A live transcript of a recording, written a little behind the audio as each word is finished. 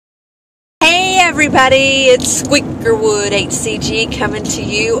everybody, it's Squeakerwood HCG coming to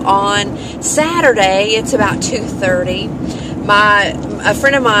you on Saturday. It's about 2:30. A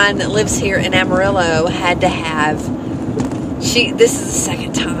friend of mine that lives here in Amarillo had to have, this is the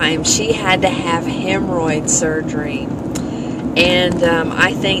second time, she had to have hemorrhoid surgery. And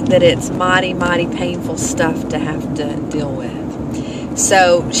I think that it's mighty painful stuff to have to deal with.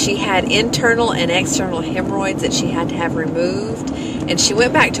 So she had internal and external hemorrhoids that she had to have removed. And she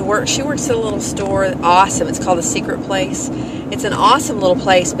went back to work. She works at a little store. Awesome. It's called The Secret Place. It's an awesome little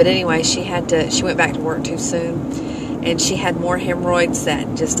place. But anyway, she went back to work too soon. And she had more hemorrhoids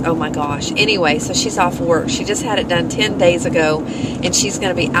that just, oh my gosh. Anyway, so she's off work. She just had it done 10 days ago. And she's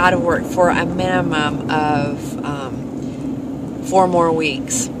going to be out of work for a minimum of 4 more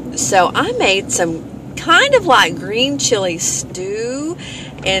weeks. So I made some kind of like green chili stew.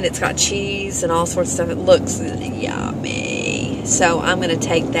 And it's got cheese and all sorts of stuff. It looks yummy. So I'm going to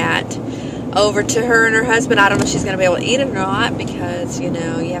take that over to her and her husband. I don't know if she's going to be able to eat it or not because, you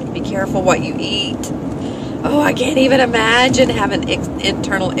know, you have to be careful what you eat. Oh, I can't even imagine having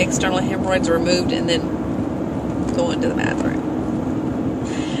internal, external hemorrhoids removed and then going to the bathroom.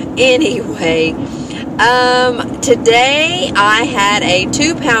 Anyway, today I had a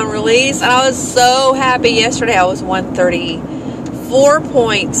 2-pound release and I was so happy. Yesterday I was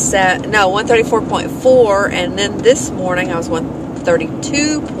 134.4, and then this morning I was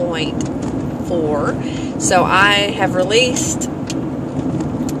 132.4. So I have released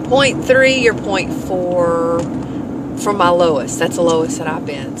 0.3 or 0.4 from my lowest. That's the lowest that I've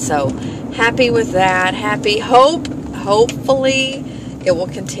been. So happy with that. Hopefully it will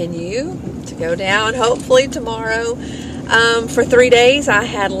continue to go down. Hopefully tomorrow. For 3 days I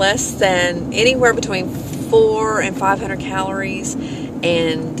had less than anywhere between 400 and 500 calories,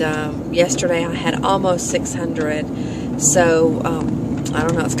 and yesterday I had almost 600. So I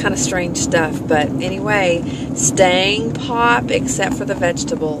don't know, it's kind of strange stuff, but anyway, staying pop except for the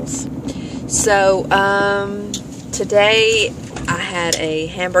vegetables. So today I had a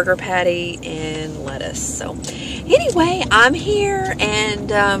hamburger patty and lettuce. So anyway, I'm here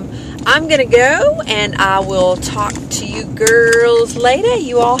and I'm gonna go, and I will talk to you girls later.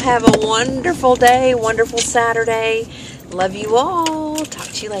 You all have a wonderful day, wonderful Saturday. Love you all. Talk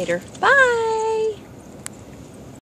to you later. Bye.